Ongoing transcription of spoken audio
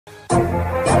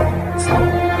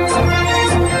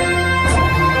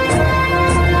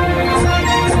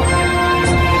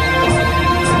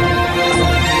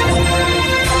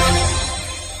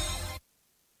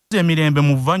Emirembe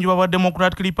mu buvanjuba bwa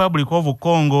Democratic Republic of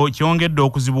Congo kyongedde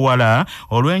okuzibuwala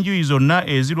olw'enjuyi zonna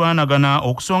ezirwanagana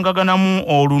okusongaganamu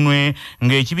olunwe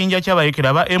ng'ekibinja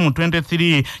ky'abayekera ba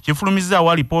M23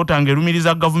 kifulumizaawo alipoota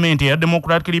ng'erumiriza gavumenti eya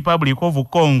Democratic Republic of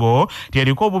Congo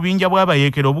teriko obubinja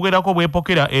bw'abayekera obugerako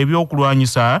bwepokera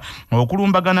ebyokulwanyisa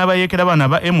okulumbagana abayekera bana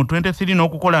ba M23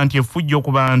 n'okukola nti effujjo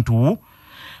ku bantu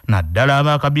naddala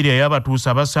abakabira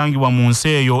ey'abatuusa abasangibwa mu nsi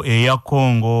eyo eya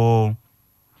Congo.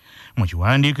 Mu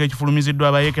kiwandiiko ekifulumiziddwa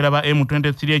abayekera ba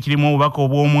M23 ekirimu obubaka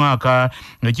obw'omwaka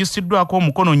ekisiddwako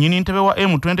omukono nnyini ntebe wa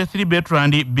M23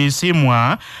 Bertrand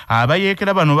Bisimwa,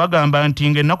 abayekera bano bagamba nti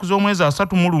ng'ennaku z'omwezi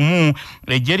 31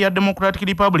 eggye lya Democratic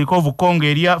Republic of Congo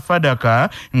erya Fadaka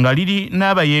nga liri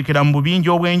n'abayekera mu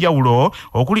bubinja obw'enjawulo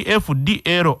okuli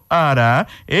FDLR,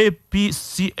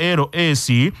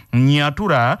 APCLS,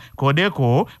 Nyatura,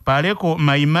 Kodeko, Paleko,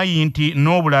 Mayimayi nti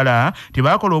n'obulala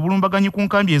tibaakola obulumbaganyi ku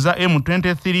nkambi eza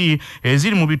M23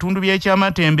 eziri mu bitundu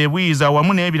by'ekyamatembe Bwiza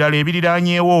wamu n'ebirala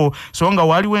ebiriraanyeewo so nga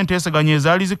waliwo enteeseganya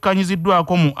ezaali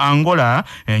zikkanyiziddwako mu Angola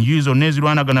enjuyi zonna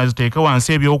ezirwanagana ziteeke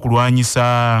wansi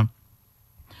ebyokulwanyisa.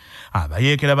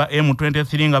 Abayekera ba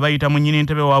M23 nga bayita mu nnyini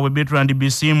ntebe waabwe Bertrand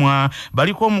Bisimwa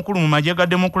baliko omukulu mu magye ga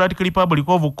Democratic Republic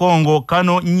of Congo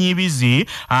Kano Nyibizi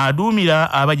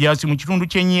aduumira abajaasi mu kitundu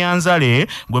ky'Ennyanzale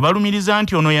gwe balumiriza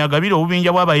nti ono yagabira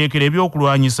obubinja bw'abayekera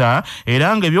ebyokulwanyisa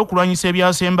era ng'ebyokulwanyisa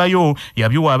ebyasembayo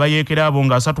yabiwa abayekera abo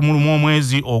nga 31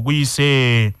 omwezi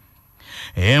oguyise.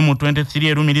 M23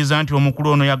 erumiriza nti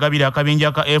omukulu ono yagabira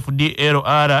akabinja ka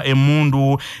FDLR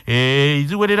emmundu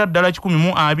eziwerera ddala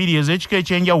 120 ez'ekika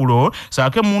ekyenjawulo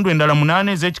saako emmundu endala 8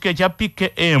 ez'ekika ekya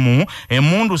PKM,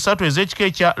 emmundu 3 ez'ekika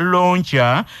ekya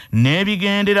Launcher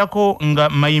n'ebigenderako nga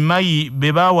Mayimayi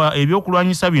be baawa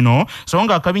ebyokulwanyisa bino so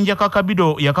nga akabinja ka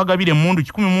Kabido yakagabira emmundu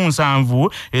 17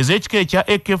 ez'ekika ekya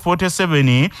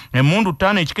AK47, emmundu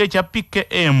 5 ekika ekya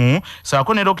PKM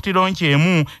saako ne Rocket Launcher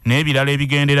emu n'ebirala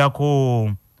ebigenderako.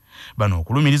 Bano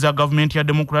okulumiriza gavumenti ya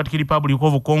Democratic Republic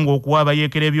of Congo okuwa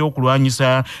abayekera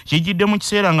ebyokulwanyisa kijjidde mu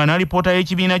kiseera nga n'alipoota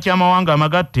y'ekibiina ky'amawanga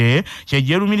amagatte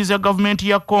kyejjerumiriza gavumenti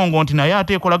ya Congo nti naye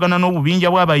ate ekolagana n'obubinja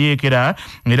bw'abayekera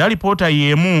era alipoota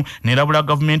y'emu n'erabula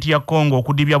gavumenti ya Congo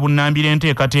okudibya bunnambira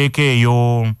enteekateeka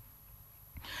eyo.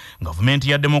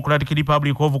 Gavumenti ya Democratic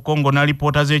Republic of Congo na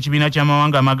lipoota z'ekibiina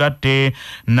ky'amawanga amagatte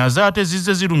nazo ate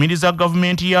zizze zirumiriza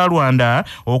gavumenti ya Rwanda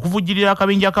okuvujjirira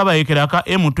akabinja k'abayekera ka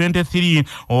M23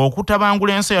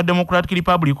 okutabangula ensi ya Democratic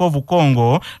Republic of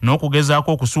Congo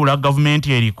n'okugezaako okusuula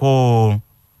gavumenti eriko.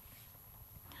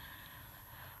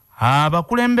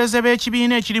 Abakulembeze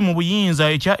b'ekibiina ekiri mu buyinza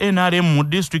ekya NRM mu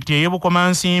disitulikiti ey'e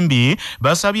Bukomansimbi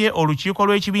basabye olukiiko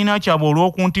lw'ekibiina kyabwe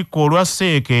olw'okuntikko olwa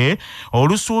Seeke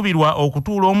olusuubirwa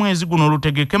okutuula omwezi guno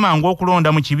lutegeke mangu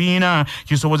okulonda mu kibiina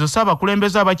kisobozesa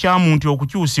abakulembeze abakyamu nti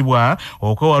okukyusibwa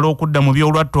okwewala okudda mu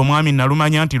by'olwatta omwami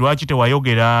Nalumanya nti lwaki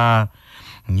tewayogera.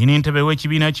 Nnyini ntebe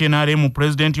w'ekibiina ky'NRM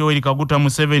Pulezidenti Yoweri Kaguta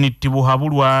Museveni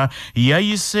Tibuhaburwa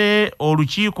yayise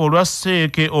olukiiko lwa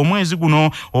Seeke omwezi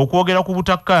guno okwogera ku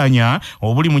butakkaanya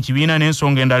obuli mu kibiina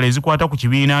n'ensonga endala ezikwata ku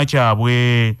kibiina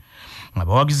kyabwe.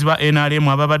 Abawagizi ba NRM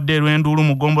ababadde lw'enduulu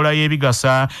mu ggombolola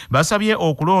y'ebigasa basabye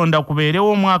okulonda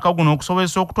kubeerewo omwaka guno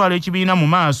okusobozesa okutwala ekibiina mu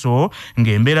maaso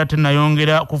ng'embeera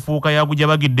tennayongera kufuuka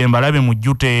yagujabagidde mbalabe mu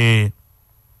jjute.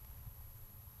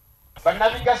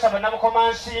 Bannabigasa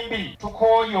bannabukomansimbi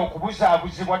tukooye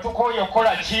okubuzaabuzibwa tukooye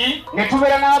okukola ki ne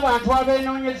tubeera n'abantu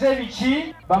abeenoonyeza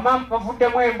ebiki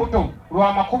bavuddemu embuto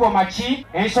lwa makubo maki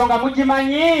ensonga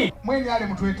mugimanyi mwenyale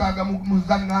mutwetaaga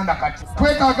muzanganda kati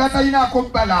twetaaga atalinaako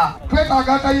bbala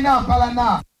twetaaga atalina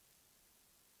mpalana.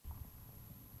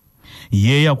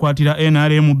 Ye yakwatira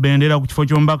NRM bendera ku kifo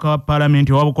ky'omubaka wa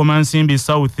Paalamenti owa Bukomansimbi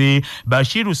South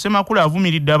Bashiru Ssemakula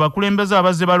avumiridde abakulembeze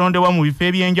abazze balondewa mu bifo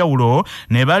eby'enjawulo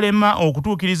ne balema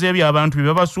okutuukiriza ebyo abantu bye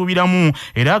babasuubiramu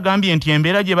era agambye nti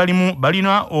embeera gye balimu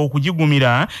balina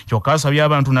okugigumira kyokka asabye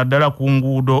abantu naddala ku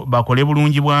nguudo bakole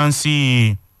bulungi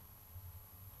bwansi.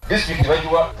 District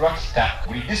bajiwa tractor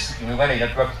buli district mwebala ina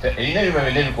tractor erina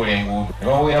ebibamende ebikola enguudo ne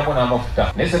baweerako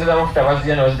n'amafuta naye sente z'amafuta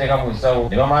bazirya ne baziteeka mu nsawo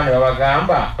ne bamaana ne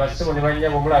babagamba basebo ne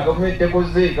bannyabo omulala gavumenti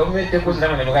ekoze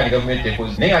namwe ne mugaa ni gavumenti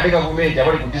ekoze naye ng'ate gavumenti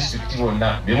abali ku district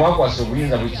bonna be mwakwasa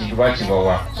obuyinza buli kintu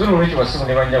bakibawa so n'olwekyo basebo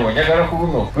ne bannyabo njagala ku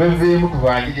luno tweveemu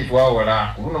tubanje gye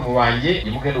twawola ku luno mubanje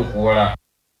gye mugenda okuwola.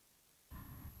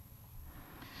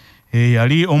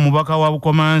 Yali omubaka wa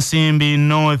Bukomansimbi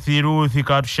North Ruth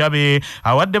Katushabe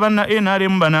awadde banna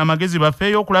NRM bana amagezi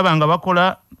bafeeyo okulaba nga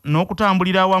bakola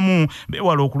n'okutambulira awamu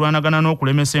bewala okulwanagana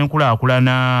n'okulemesa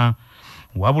enkulaakulana.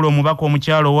 wabula omubaka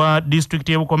omukyalo wa district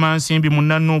y'Ebukomansimbi mu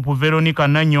Nanuupu Veronica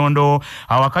Nannyondo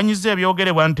awakanyizza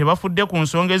ebyogerebwa nti tebafudde ku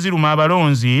nsonga eziruma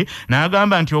abalonzi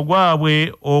n'agamba nti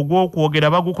ogwabwe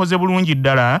ogw'okwogera bagukoze bulungi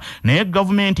ddala naye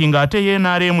gavumenti ng'ate ye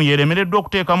NRM yeremereddwa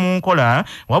okuteeka mu nkola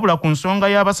wabula ku nsonga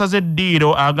y'abasaze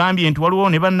eddiiro agambye nti waliwo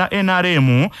ne banna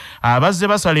NRM abazze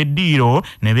basala eddiiro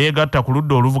ne beegatta ku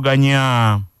ludda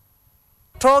oluvuganya.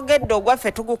 Twogedde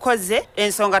ogwaffe tugukoze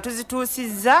ensonga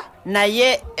tuzituusizza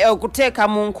naye okuteeka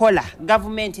mu nkola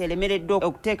gavumenti eremereddwa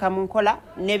okuteeka mu nkola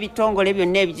n'ebitongole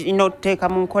byonna ebirina okuteeka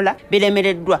mu nkola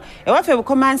biremereddwa. Ewaffe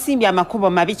Bukomansimbi amakubo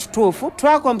mabi kituufu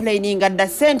twakomplaininga dda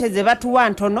ssente ze batuwa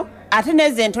ntono ate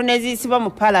n'ezo entono eziyisibwa mu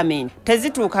palamenti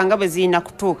tezituuka nga bwe zirina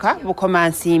kutuuka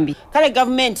Bukomansimbi. Kale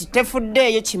gavumenti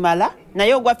tefuddeeyo kimala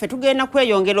naye ogwaffe tugenda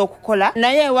kweyongera okukola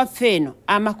naye ewaffe eno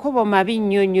amakubo mabi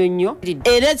nnyo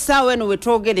era essaawa eno we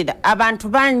twogerera abantu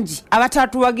bangi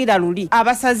abatatuwagira luli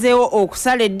abasazeewo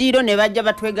okusala eddiiro ne bajja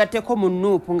batwegatteko mu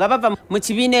Nuupu nga bava mu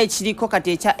kibiina ekiriko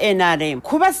kati ekya NRM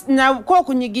kuba nakwo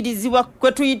okunyigirizibwa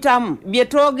kwe tuyitamu bye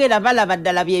twogera balaba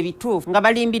ddala bye bituufu nga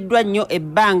balimbiddwa nnyo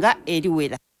ebbanga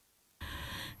eriwera.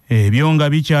 Ebyo nga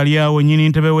bikyali awo nnyini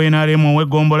ntebe w'NRM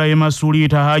ow'eggombolola y'e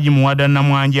Masuliita Haji Muwada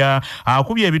Namwanja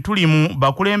akubye ebitulimu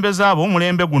bakulembeze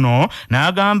ab'omulembe guno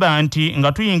n'agamba nti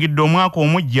nga tuyingidde omwaka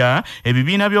omujja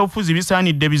ebibiina by'obufuzi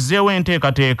bisaanidde bizzeewo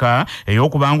enteekateeka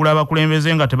ey'okubangula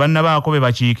abakulembeze nga tebannabaako be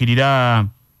bakiikirira.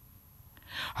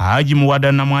 Haji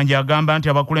Muwada Namwanja agamba nti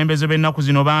abakulembeze b'ennaku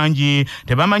zino bangi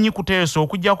tebamanyi kuteesa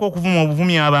okuggyako okuvuma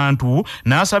obuvumi abantu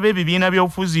n'asaba ebibiina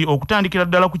by'obufuzi okutandikira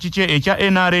ddala ku kikye ekya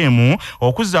NRM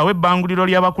okuzzaawo ebbanguliro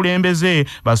ly'abakulembeze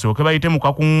basooke bayite mu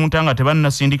kakunta nga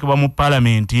tebannasindikibwa mu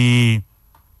palamenti.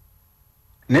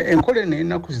 Enkola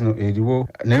n'ennaku zino eriwo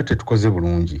nayo tetukoze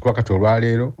bulungi kuba kati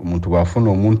olwaleero omuntu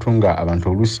bw'afuna omuntu nga abantu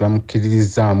oluusi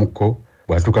bamukkiririzaamuko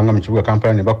bw'atuukanga mu kibuga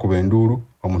Kampala ne bakuba enduulu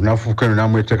omuntu n'afuuka eno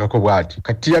n'amweteekako bw'ati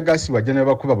kati tiyagaasi bajja ne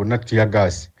bakuba bonna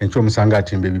tiyagaasi enkya omusanga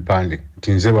atimba ebipande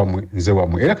nti nze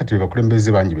wamwe era kati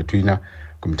bakulembeze bangi be tulina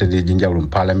ku mitendera egy'enjawulo mu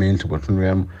palamenti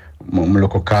bw'otunulira mu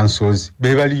local councils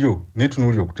be baliyo naye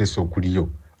tunuulira okuteesa okuliyo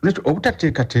nekyo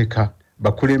obutateekateeka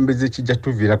bakulembeze kijja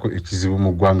tuviirako ekizibu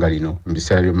mu ggwanga lino mu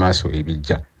biseera by'omaaso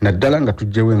ebijja naddala nga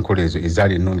tuggyewo enkola ezo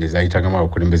ezaali ennungi ezayitangamu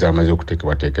abakulembeze abamaze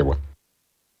okuteekebwateekebwa.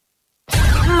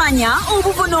 Manya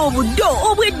obuvuna obuddo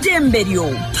obw'eddembe lyo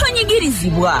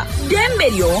tonyigirizibwa ddembe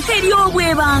lyo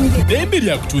ery'obwebange ddembe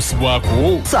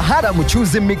lyakutuusibwako Sahara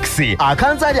Muchuzi Mixi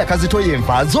akanzaali akazitoya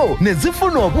envaazo ne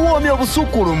zifuna obuwoomi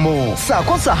obusukkulumu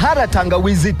saako Sahara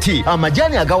Tangawizi Tea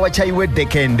amajani agawa chai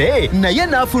weddekende naye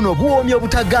n'afuna obuwoomi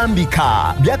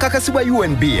obutagambika byakakasibwa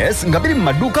UNBS nga biri mu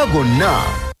maduuka gonna.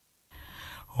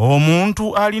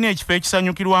 Omuntu alina ekifo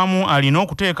ekisanyukirwamu alina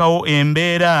okuteekawo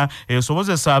embeera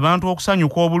esobozesa abantu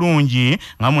okusanyuka obulungi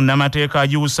nga munnamateeka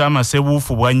agiwusa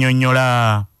amasebuufu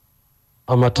bw'annyonnyola.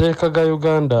 Amateeka ga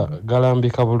Uganda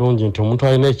galambika bulungi nti omuntu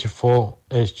alina ekifo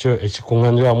ekyo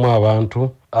ekikuŋŋaanyirwamu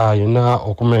abantu ayina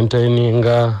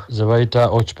okumaintaininga ze bayita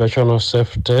occupational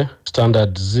safety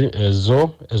standards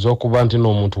ez'okuba nti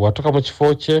n'omuntu watuuka mu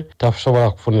kifo kye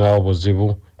tasobola kufunirawo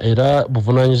buzibu. Era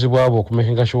buvunaanyizibwa bwo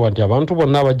okumekinga sure nti abantu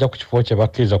bonna abajja ku kifo kye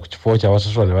bakkiriza ku kifo kye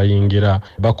abasasula ne bayingira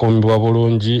bakuumibwa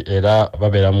bulungi era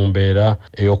babeera mu mbeera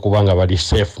ey'okuba nga bali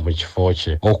safe mu kifo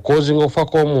kye. Okukozinga okufa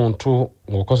kw'omuntu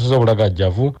ng'okoseza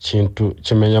obulagajjavu kintu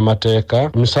kimenya mateeka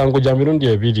misango gya mirundi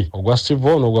ebiri ogwa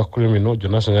civil n'ogwa criminal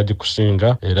gyonna singa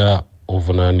gikusinga era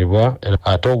ovunaanibwa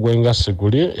ate ogwenga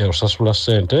siguli osasula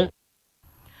ssente.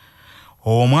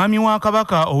 Omwami wa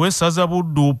Kabaka ow'essaza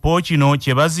Buddu Pookino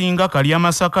Kyebazinga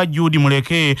Kalyamasaka Judy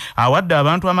Muleke awadde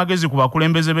abantu amagezi ku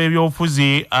bakulembeze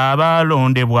b'ebyobufuzi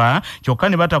abalondebwa kyokka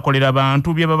ne batakolera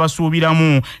bantu bye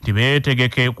babasuubiramu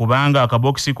tibeetegeke kubanga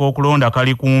akabokisi k'okulonda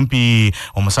kali kumpi.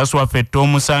 Omusasi waffe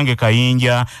Toomusange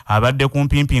Kayinja abadde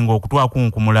kumpimpi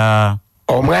ng'okutwakunkumula.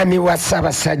 Omwami wa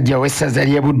Ssaabasajja ow'essaza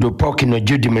ly'e Buddu Pookino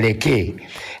Judy Muleke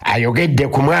ayogedde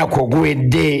ku mwaka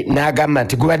oguwedde n'agamba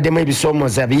nti gubaddemu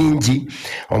ebisoomooza bingi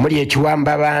omuli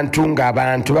ekiwamba abantu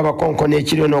ng'abantu babakonkona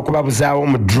ekiro n'okubabuzaawo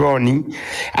mu drone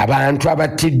abantu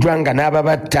abattiddwa nga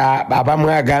n'ababatta abamu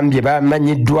agambye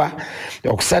bamanyiddwa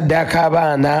okusaddaaka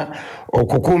abaana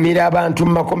okukuumira abantu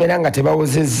mu makomera nga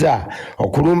tebawozezza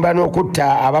okulumba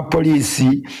n'okutta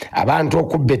abapoliisi abantu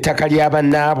okubba ettaka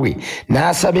ly'abannaabwe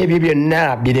n'asaba ebyo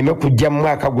byonna bireme kujja mu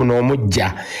mwaka guno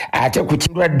omujja ate ku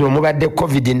kirwadde omubadde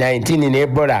COVID-19 ne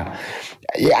Ebola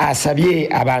asabye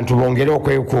abantu bongere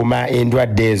okwekuuma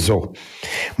endwadde ezo.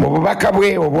 Mu bubaka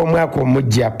bwe obw'omwaka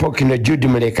omujja Pookino Judy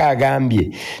Muleke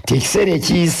agambye nti ekiseera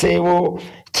ekiyiseewo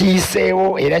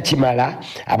kiyiseewo era kimala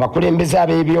abakulembeze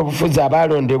ab'ebyobufuzi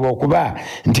abalondebwa okuba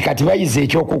nti kati bayize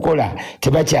ekyokukola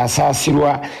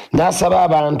tebakyasaasirwa n'asaba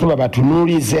abantu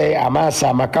babatunuulize amaaso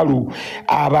amakalu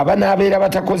abo abanaabeera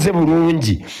batakoze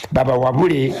bulungi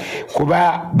babawabule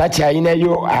kuba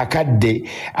bakyayinayo akadde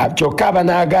kyokka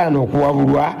abanaagaana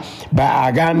okuwabulwa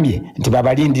agambye nti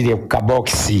babalindire ku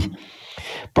kabokisi.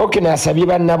 Pokino asabye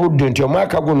bannabuddu nti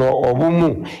omwaka guno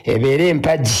obumu ebeere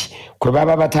empagi kwe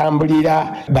baba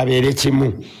batambulira babeere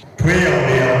kimu.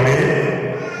 Tweyawuleyawule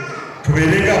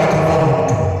tubeereko abataba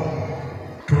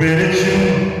tubeere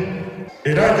kimu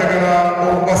era njagala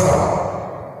okubasaba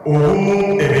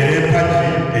obumu ebeere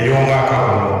empagi ey'omwaka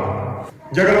guno.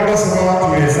 Njagala okubasaba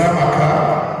tuweese amaka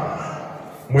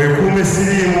mwekuume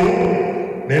siriimu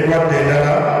n'endwadde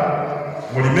endala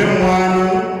mulime emmwanyi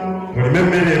mulime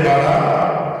emmere ebala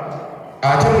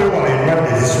ate mwewala endwadde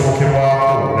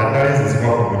ezisookerwako naddala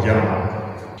eziziva ku bujamu.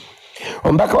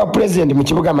 Omubaka wa pulezidenti mu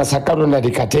kibuga Masaka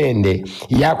Ronald Katende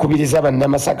yakubiriza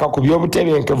bannamasaka ku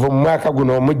by'obutebenkevu mu mwaka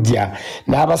guno omujja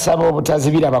n'abasaba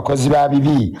obutazibira abakozi ba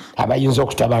bibi abayinza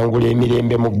okutabangula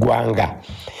emirembe mu ggwanga.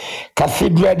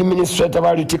 Cathedral Administrator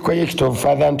wa Lutikko Yekito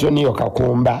Father Antonio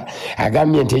Kakumba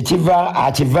agambye nti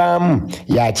akivaamu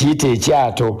yakiyita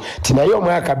ekyato ti naye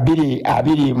omwaka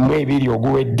 2022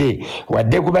 oguwedde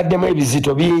wadde gubaddemu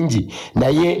ebizito bingi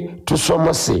naye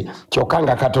tusomose kyokka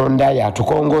nga Katonda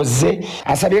yatukongozze.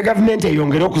 Asabye gavumenti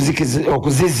eyongere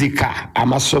okuzizika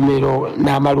amasomero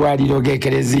n'amalwaliro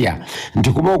g'ekereziya nti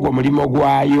kuba ogwo mulimu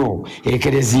gwayo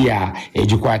ekereziya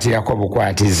egikwatirako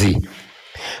bukwatizi.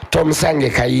 Tomusange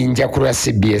Kayinja ku lwa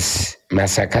CBS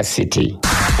Masaka City.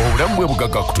 Obulamu bwe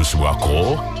bugagga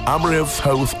kutuusibwako Amref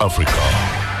Health Africa.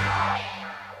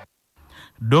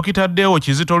 Dokita Dewo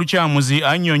Kizito Lukyamuzi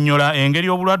annyonnyola engeri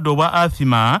obulwadde obwa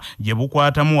asthma gye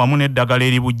bukwatamu wamu n'eddagala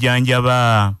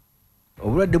eribujjanjaba.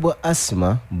 Obulwadde bwa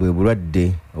asthma bwe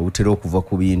bulwadde obutera okuva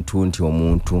ku bintu nti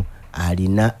omuntu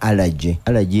alina allergy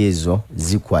ezo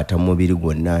zikwata mu mubiri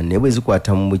gwonna ne bwe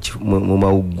zikwata mu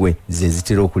mawuggwe ze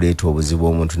zitera okuleeta obuzibu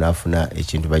omuntu n'afuna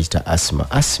ekintu bakita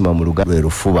asthma mu luganda lwe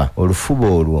lufuba. Olufuba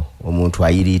olwo omuntu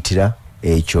ayiriitira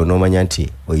ekyo n'omanya nti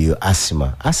oyo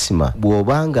asthma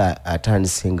bw'obanga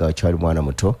atandise nga akyali mwana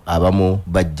muto abamu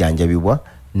bajjanjabibwa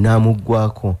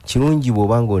namuggwako. Kirungi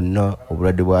bw'obanga olina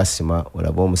obulwadde bwa asthma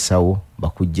olaba omusawo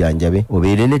bakujjanjabe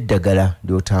obeere n'eddagala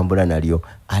ly'otambula nalyo.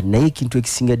 Naye ekintu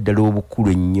ekisinga ddala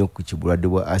obukulu ennyo ku kibulwadde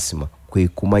bwa asthma kwe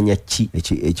kumanya ki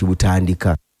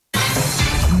ekibutandika.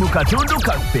 Mu katundu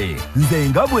kaffe nze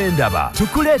nga bwe ndaba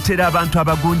tukuleetera abantu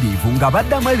abagundiivu nga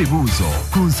baddamu ebibuuzo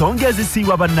ku nsonga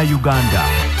ezisiiwa bannayuganda.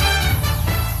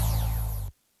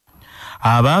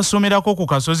 Abasomerako ku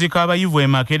kasozi k'abayivu e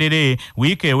Makerere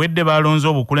wiiki ewedde balonze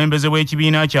obukulembeze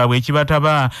bw'ekibiina kyabwe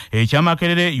ekibataba ekya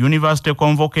Makerere University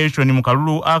Convocation mu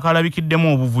kalulu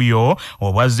akalabikiddemu obuvuyo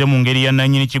obwazze mu ngeri ya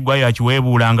nannyini kiggwa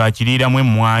yakiweebuula ng'akiriiramu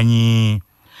emmwanyi.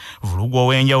 Vulugu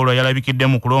ow'enjawulo yalabikidde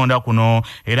mu kulonda kuno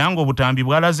era ng'obutambi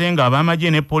bwalaze nga ab'amagye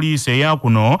ne poliisi eya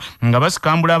kuno nga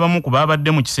basikambula abamu ku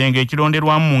baabadde mu kisenge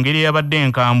ekironderwamu mu ngeri eyabadde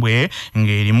enkambwe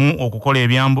ng'erimu okukola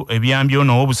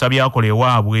ebyambyono obusa byakola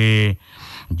ewaabwe.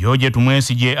 George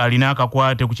Tumwesige alina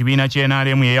akakwate ku kibiina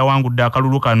ky'NRM eyawangudde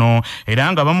akalulu kano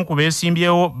era nga bamu ku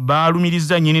beesimbyewo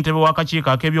baalumiriza nnyini ntebe w'akakiiko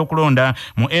ak'ebyokulonda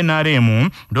mu NRM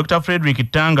Dr.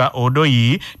 Frederick Tanga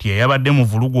Odoyi tiyeyabadde mu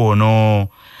vulugu ono.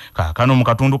 Kaakano mu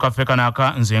katundu kaffe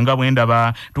kanaka nze nga bwe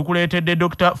ndaba tukuleetedde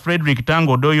Dr. Frederick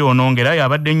Tanga Odoyi ono ng'era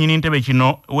yabadde nnyini ntebe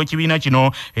kino w'ekibiina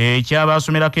kino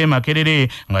ekyabasomerako e Makerere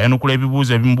nga yanukula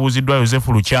ebibuuzo ebimubuuziddwa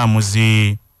Yosefu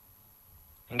Lukyamuzi.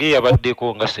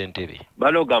 Yabaddeko nga ssentebe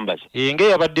balogamba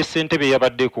yabadde ssentebe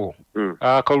yabaddeko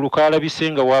akalulu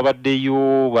kalabise nga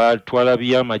wabaddeyo batwala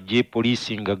by'amagye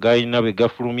poliisi nga galina be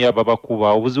gafulumya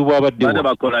ababakuba obuzibu bwabaddewo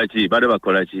bade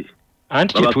bakola ki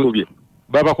anti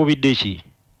babakubidde ki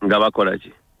nga bakola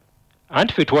ki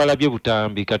anti ffe twalabye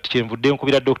butambi kati kyenvudde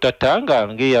nkubira Dr. Tanga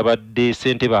ng'eyabadde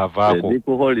ssentebe avaako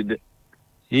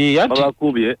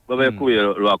babakubye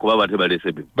lwakuba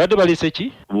bade balese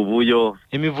ki buvuyo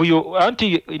emivuyo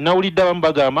anti nawulidde abamu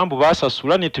bagamba mbu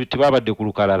baasasula ne tebabadde ku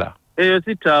lukalala eyo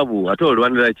si taabu ate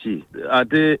olwanira ki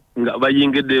ate nga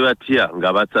bayingidde batya nga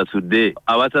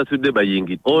abasasudde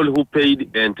bayingidde all who paid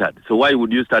entered, so why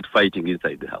would you start fighting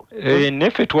inside the house?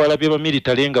 Neffe twalabye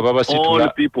bamilitale nga babasitula. All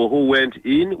people who went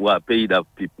in were paid up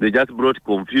people. They just brought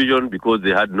confusion because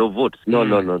they had no votes. No,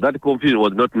 that confusion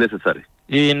was not necessary.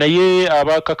 Naye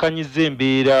abakakanyiza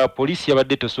embeera poliisi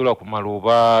yabadde tesobola kumala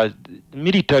oba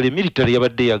military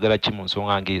yabadde yagala ki mu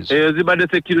nsonga ng'ezo zibadde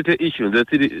security issues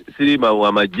siri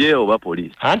amagye oba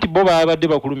poliisi anti bo babadde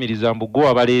bakulumiriza mbu go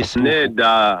abaleese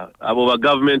nedda abo ba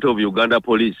government of Uganda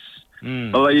police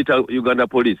babayita Uganda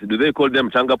police. Do they call them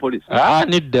Tanga police?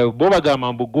 Nedda bo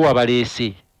bagamba mbugo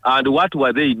abalese. And what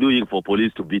were they doing for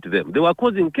police to beat them? They were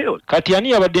causing chaos. Kati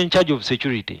ani abadde in charge of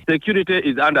security? Security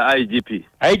is under IGP.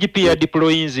 IGP ya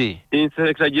deployinze.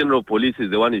 Inspector General of Police is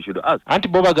the one you should ask. Anti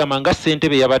bo bagamba nga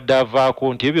Ssentebe yabadde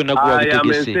avaako nti ebyo nagwa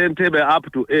bitegese. I am Ssentebe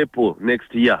up to April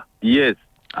next year. Yes.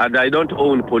 And I don't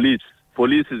own police.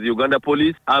 Police is Uganda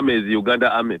Police. Army is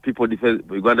Uganda Army.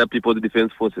 Uganda People's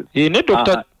Defense Forces.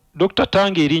 Dr.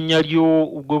 Tange erinnya lyo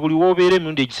gwe buli wobeera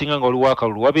emirundi egisinga nga oli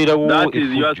wakalulu wabeerawo That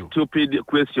is your stupid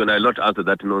question. I not answer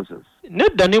that nonsense.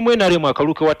 Nedda ne mwenalemu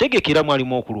akalulu ke wategekera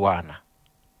mwalimu okulwana.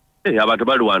 Abantu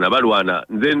balwana.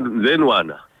 Nze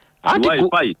nwana. Do I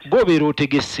fight? Gobeera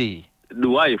otegese.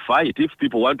 Do I fight? If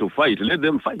people want to fight, let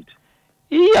them fight.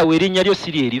 Iya erinnya lyo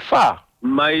siri erifa.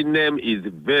 My name is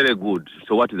very good.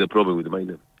 So what is the problem with my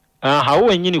name?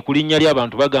 Hawo ennyini ku linnya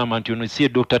ly'abantu bagamba nti ono si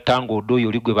Dr. Tango Odoyo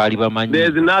oli gwe baali bamanyi. There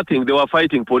is nothing. They were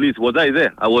fighting police. Was I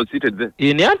there? I was seated there.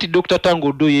 Naye anti Dr. Tango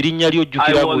Odoyo erinnya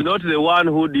ly'ojjukira. I was not the one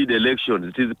who did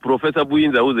elections. It is Professor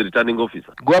Buyinza who is the returning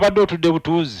officer. Gwabadde otudde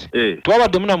butuuzi.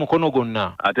 Twabadde muna mukono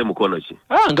gonna. Ate mukono ki?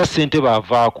 Nga Ssentebe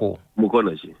avaako.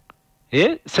 Mukono ki?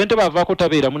 Ssentebe avaako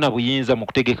tabeeramu na buyinza mu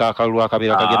kutegeka akalulu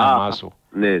akabeera kagenda maaso.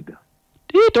 Nedda.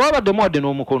 Tewabadde muwadde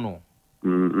n'omukono.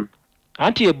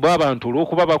 Anti ebbo abantu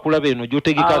olw'okuba bakulaba eno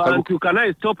gy'otegeka akalu. Can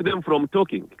I stop them from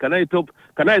talking? Can I stop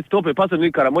a person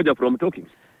in Karamoja from talking?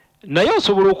 Naye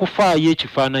osobola okufaayo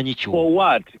ekifaananyi kyo. For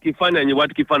what?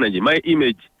 What kifaananyi? My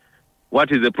image.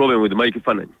 What is the problem with my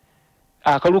kifaananyi?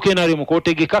 Akalu kenaalemu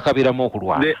k'otegeka kabeeramu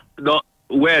okulwana.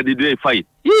 Where did they fight?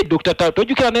 Dr. Tato,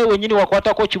 tojjukira naye wennyini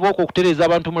wakwatako kibooko okutereeza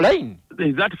abantu mu line.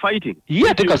 Is that fighting?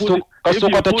 Ate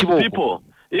kasookwata kibooko.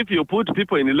 If you put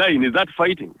people in a line, is that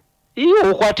fighting?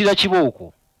 Okwatira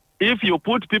kibooko. If you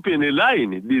put people in a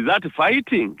line, is that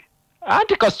fighting?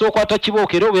 Anti kasookwata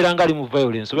kibooko era obeera nga ali mu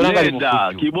violence, obeera nga ali mu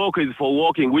fujjo. Kibooko is for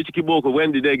walking. Which kibooko?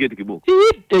 When did they get kibooko?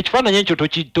 Ekifaananyi ekyo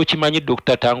tokimanyi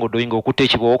Dr. Tango Odoyo okutta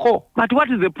ekibooko. But what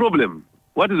is the problem?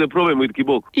 What is the problem with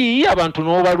kibooko? Abantu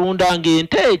n'obalunda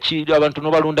ng'ente abantu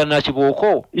n'obalunda na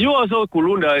kibooko. You also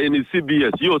kulunda in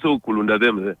CBS. You also kulunda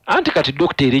them there. Anti kati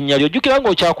Dr. erinnya lyo ojjukira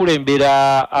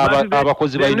ng'okyakulembera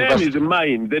abakozi ba university. The name is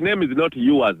mine. The name is not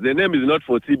yours. The name is not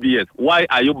for CBS. Why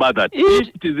are you bothered?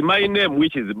 It is my name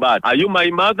which is bad. Are you my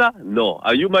mother? No.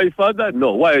 Are you my father?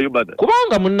 No. Why are you bothered?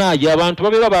 Kubanga munnaaje abantu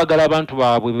babeera baagala abantu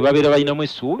baabwe bwe babeera balinamu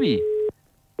essuubi.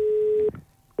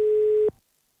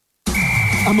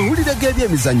 Amawulire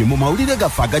g'ebyemizannyo mu mawulire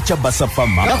gaffe agaca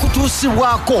basafama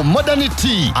gakutuusibwako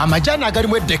modernity amajani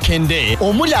agalimu eddekende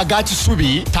omuli aga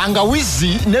kisubi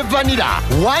tangawizi ne vanira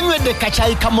wanywedde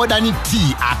kacayi ka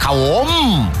modernity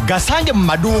akawoomu gasange mu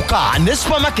maduuka ne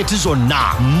supamaketi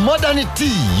zonna.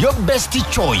 Modernity your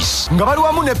best choice nga bali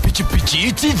wamu ne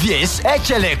pikipiki TVS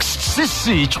HLX CC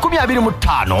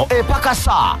 125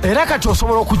 epakasa era kati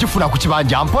osobola okugifuna ku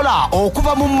kibanja mpola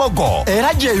okuva mu Mmogo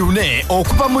era gyeyune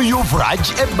okuva mu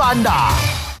Yuvrage ebanda.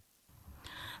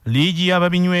 Liigi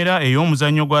y'ababinywera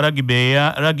ey'omuzannyo gwa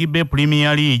Rugby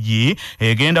Premier League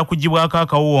egenda kugibwako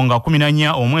akawuwo nga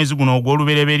 14 omwezi guno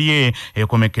ogw'olubereberye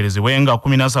ekomekerezebwe nga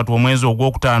 13 omwezi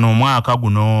ogw'okutaano omwaka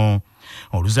guno.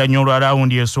 Oluzannyo lwa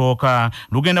raawundi esooka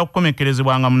lugenda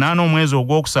kukomekerezebwa nga 8 omwezi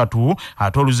ogw'okusatu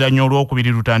ate oluzannyo olw'okubiri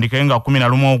lutandike nga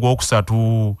 11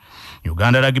 ogw'okusatu.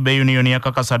 Uganda Rugby Union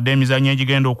yakakasadde emizannyo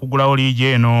egigenda okugulawo liigi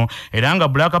eno era nga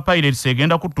Black Pirates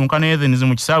egenda kutunka ne Athens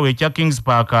mu kisaawe ekya Kings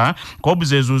Park,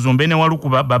 Cobs ezuzumbe ne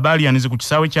Walukuba Barbarians ku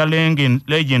kisaawe kya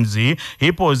Legends,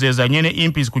 Hippos ezanye ne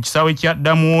Impies ku kisaawe kya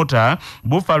Damwater,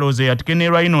 Buffaloes eyatike ne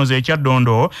Rhinos ekya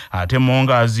Dondo ate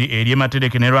Mongas eri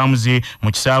Matereke ne Rams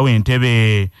mu kisaawe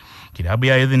Entebbe. Kilabu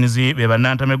ya Athens be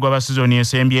bannantamegwa ba season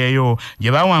esembyeyo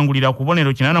gye bawangulira ku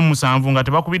bonero 87 nga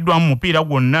tebakubiddwamu mupiira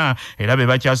gwonna era be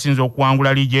bakyasinze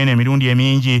okuwangula liigi eno emirundi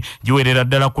emingi giwerera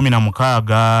ddala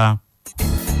 16.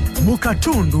 Mu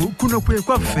katundu kuno kwe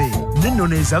kwaffe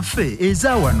n'ennono ezaffe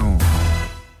eza wano.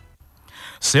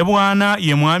 Sebwana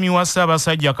ye mwami wa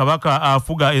Ssaabasajja Kabaka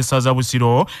afuga essaza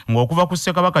Busiro ng'okuva ku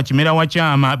Ssekabaka Kimera wa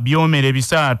Kyama byomere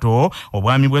bisaato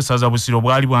obwami bw'essaza Busiro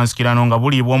bwali bwansikirano nga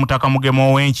buli bw'omutaka Mugema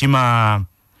ow'Enkima.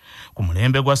 Ku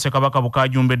mulembe gwa Ssekabaka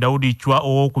Bukajumbe Daudi Chwa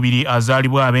owokubiri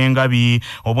azaalibwa ab'Engabi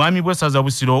obwami bw'essaza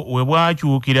Busiro we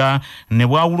bwakyukira ne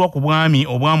bwawulwa ku bwami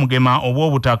obwa Mugema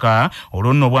obw'obutaka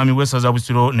olwo nno obwami bw'essaza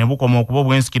Busiro ne bukoma okuba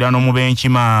obw'ensikirano mu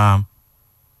b'Enkima.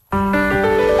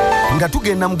 Nga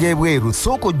tugenda mugebweru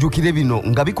soko ojjukire bino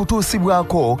nga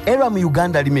bikutuusibwako Eram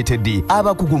Uganda Limited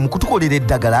abakugu mu kutukolera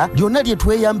eddagala lyonna lye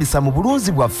tweyambisa mu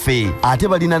bulunzi bwaffe ate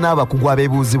balina n'abakugu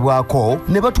abeebuuzibwako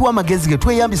ne batuwa amagezi ge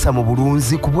tweyambisa mu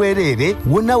bulunzi ku bwereere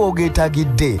wonna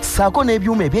woogeetaagidde saako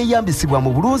n'ebyuma ebyeyambisibwa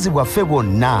mu bulunzi bwaffe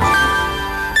bwonna.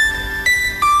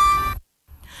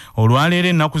 olwaleero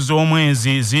ennaku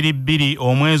z'omwezi ziri 2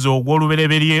 omwezi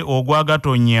ogw'olubereberye ogwa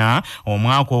Gatonnya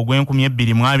omwaka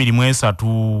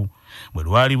ogw'2023 bwe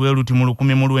lwali bwe luti mu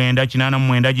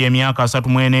 1989 gy'emyaka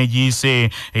 34 egiyise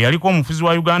eyaliko omufuzi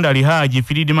wa Uganda Alhaji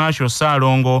Field Marshal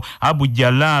Ssalongo Abu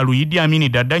Jalal Idi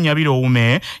Amin Dada Nyabiro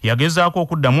Ume yagezaako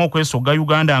okuddamu okwesogga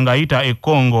Uganda ng'ayita e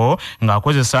Congo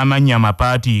ng'akozesa amannya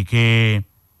amapaatiike.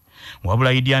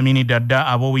 Wabula Idi Amin Dada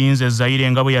ab'obuyinza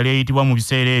Zaire nga bwe yali eyitibwa mu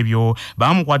biseera ebyo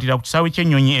baamukwatira ku kisaawe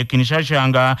ky'ennyonyi e Kinshasa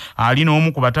nga ali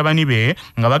n'omu ku batabani be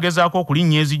nga bagezaako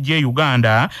okulinnya ezijja e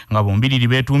Uganda nga bombiriri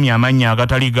beetuumye amannya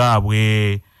agatali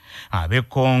gaabwe. Abe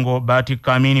Congo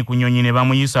batikka Amin ku nnyonyi ne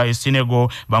bamuyisa e Senegal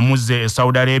bamuzze e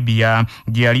Saudi Arabia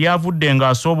gye yali avudde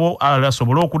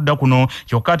ng'asobola okudda kuno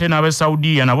kyokka ate n'abe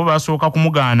Saudiya nabo basooka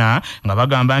kumugaana nga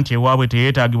bagamba nti ewaabwe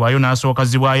teyeetaagibwayo n'asooka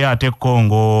zibwayo ate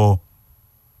Congo.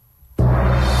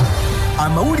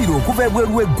 Amawulire okuva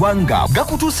ebweru w'eggwanga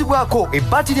gakutuusibwako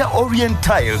ebbaati lya Orient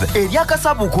Tiles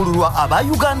eryakasabuukululwa aba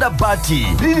Uganda Baati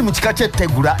liri mu kika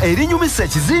ky'ettegula erinyumisa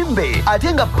ekizimbe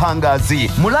ate nga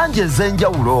ppangaazi mu langi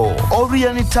ez'enjawulo.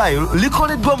 Orient Tile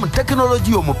likoleddwa mu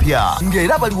tekinologiya omupya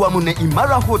ng'era bali wamu ne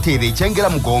Imara Hotel ekyengera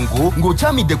Mugongo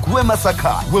ng'okyamidde ku lw'e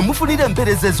Masaka we mufunira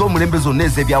empeereza ez'omulembe zonna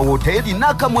ez'ebya woteeri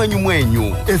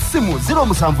n'akamwenyumwenyu. Essimu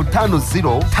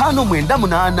 0750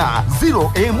 598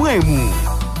 0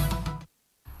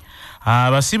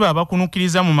 Abasibe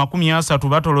abakunukiriza mu 30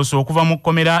 batolose okuva mu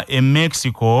kkomera e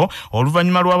Mexico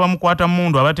oluvannyuma lw'abamukwata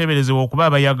mundu abateeberezebwa okuba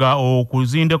abayaga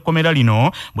okuzinda ekkomera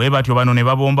lino bwe batyo bano ne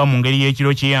babomba mu ngeri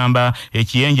y'ekiro kiyamba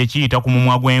ekiyenje kiyita ku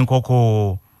mumwa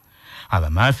gw'enkoko.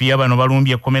 Abamafiya bano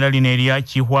balumbye ekkomera lino erya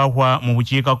Chihuahua mu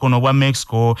bukiikakkono bwa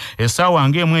Mexico essaawa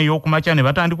ng'emu ey'okumakya ne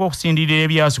batandika okusindirira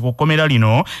ebyasi ku kkomera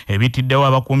lino ebitiddewo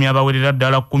abakuumi abawerera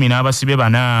ddala 10 n'abasibe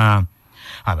 4.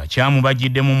 Abakyamu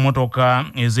bajjidde mu mmotoka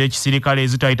ez'ekisirikale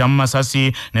ezitayitamu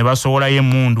masasi ne basowolayo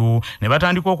emmundu ne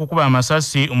batandika okukuba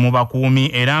amasasi mu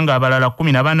bakuumi era ng'abalala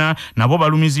 14 nabo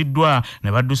balumiziddwa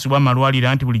ne baddusibwa mu malwaliro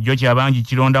anti bulijjo kyabangi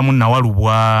kirondamu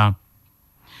nawalubwa.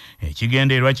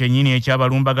 Ekigendererwa kyennyini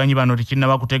ekyabalumbaganyi bano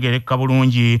tekinnaba kutegerekeka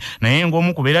bulungi naye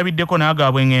ng'omu ku beerabiddeko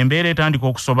n'agaabwe ng'embeera etandika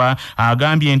okusoba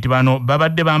agambye nti bano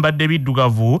babadde bambadde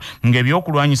biddugavu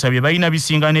ng'ebyokulwanyisa bye balina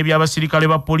bisinga n'ebyabasirikale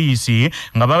ba poliisi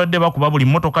nga babadde bakuba buli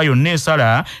mmotoka yonna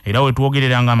esala era we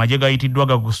twogerera ng'amagye gayitiddwa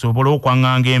gakusobola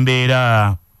okwaŋŋanga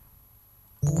embeera.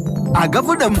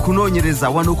 Agavudde mu kunoonyereza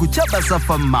wano ku Chabasa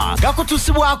Pharma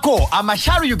gakutuusibwako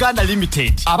Amasharu Uganda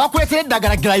Limited abakuleetera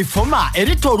eddagala Glyphoma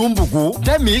erita olumbugu,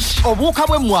 Demish, obuwuka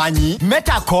bw'emmwanyi,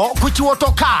 Metako ku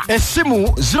kiwotoka. Essimu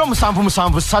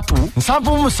 0773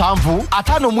 77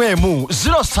 51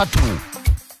 03.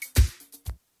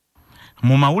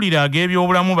 Mu mawulire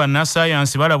ag'ebyobulamu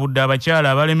bannassaayansi balabudde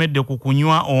abakyala abalemedde ku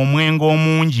kunywa omwenge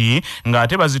omungi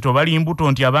ng'ate bazito bali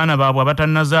mbuto nti abaana baabwe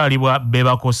abatannazaalibwa be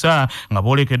bakosa nga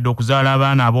boolekedde okuzaala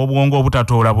abaana ab'obwongo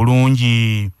obutatoola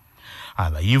bulungi.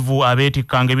 Abayivu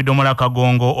abeetikkanga ebidomola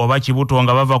Kagongo oba Kibuto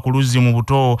nga bava ku luzzi mu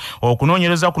buto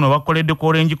okunoonyereza kuno bakoledde ku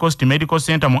Orange Coast Medical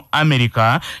Center mu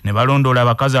America ne balondoola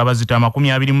abakazi abazito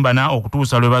 24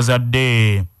 okutuusa lwe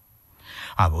bazadde.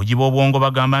 Aboogi b'obwongo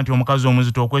bagamba nti omukazi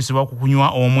omuzito okwesiba ku kunywa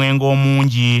omwenge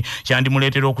omungi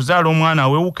kyandimuleetera okuzaala omwana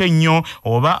awewuka ennyo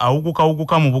oba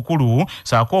awugukawuguka mu bukulu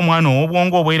saako omwana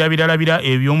ow'obwongo obwerabiralabira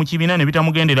eby'omu kibiina ne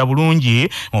bitamugendera bulungi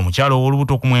omukyalo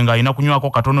ow'olubuto ku mwenge alina kunywako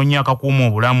katono nnyo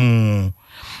akakuuma obulamu.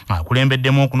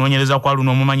 Akulembeddemu okunoonyereza kwa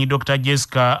luno omumanyi Dr.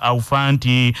 Jessica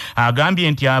Aufanti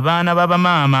agambye nti abaana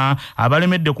b'abamaama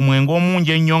abalemedde ku mwenge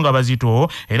omungi ennyo nga bazito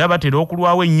era batera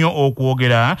okulwawo ennyo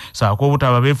okwogera saako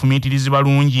obutaba beefumiitirizi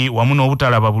balungi wamu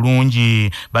n'obutalaba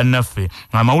bulungi. Bannaffe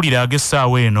amawulire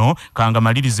ag'essaawa eno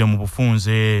kangamalirize mu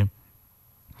bufunze.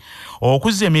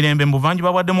 Okuzza emirembe mu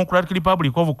buvanjuba bwa Democratic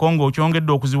Republic of Congo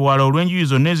kyongedde okuzibuwala olw'enjuyi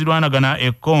zonna ezirwanagana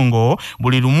e Congo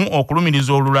buli lumu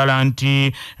okulumiriza olulala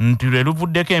nti lwe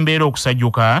luvuddeko embeera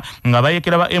okusajjuka nga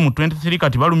bayeekera ba M23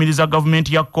 kati balumiriza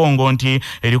gavumenti ya Congo nti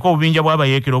eriko obubinja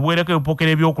bw'abayeekera obuwereko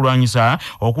ebipokera ebyokulwanyisa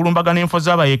okulumbagana enfo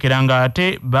z'abayeekera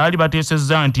ng'ate baali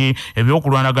bateesezza nti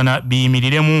ebyokulwanagana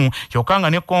biyimiriremu kyokka nga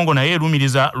ne Congo naye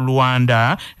erumiriza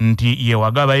Rwanda nti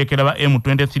yewaga abayeekera ba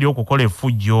M23 okukola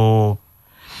effujjo.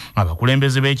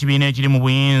 Abakulembeze b'ekibiina ekiri mu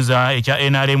buyinza ekya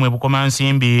NRM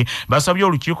ebukomansimbi basabye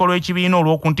olukiiko lw'ekibiina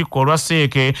olw'okuntikko olwa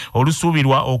Seeke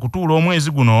olusuubirwa okutuula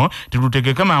omwezi guno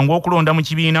tilutegeke mangu okulonda mu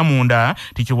kibiina munda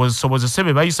tikisobozese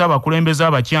be bayisa abakulembeze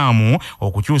abakyamu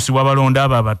okukyusibwa balonda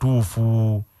abo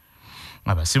abatuufu.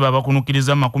 abasibe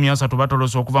abakunukiriza 30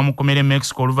 batolose okuva mu kkomera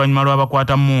Mexico oluvannyuma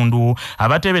lw'abakwata mundu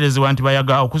abateeberezebwa nti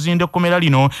bayaga okuzinda ekkomera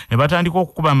lino ne batandika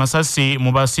okukuba amasasi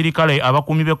mu basirikale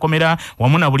abakuumi b'ekkomera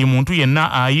wamu na buli muntu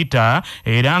yenna ayita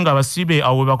era nga abasibe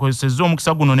awo bakozesezza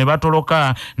omukisa guno ne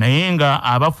batoloka naye nga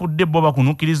abafudde bo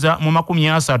bakunukiriza mu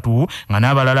 30 nga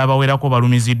n'abalala abawerako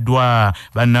balumiziddwa.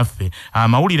 Bannaffe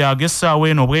amawulire ag'essaawa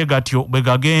eno bwe gatyo bwe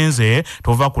gagenze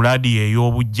tova ku laadiyo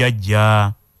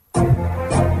ey'obujjajja.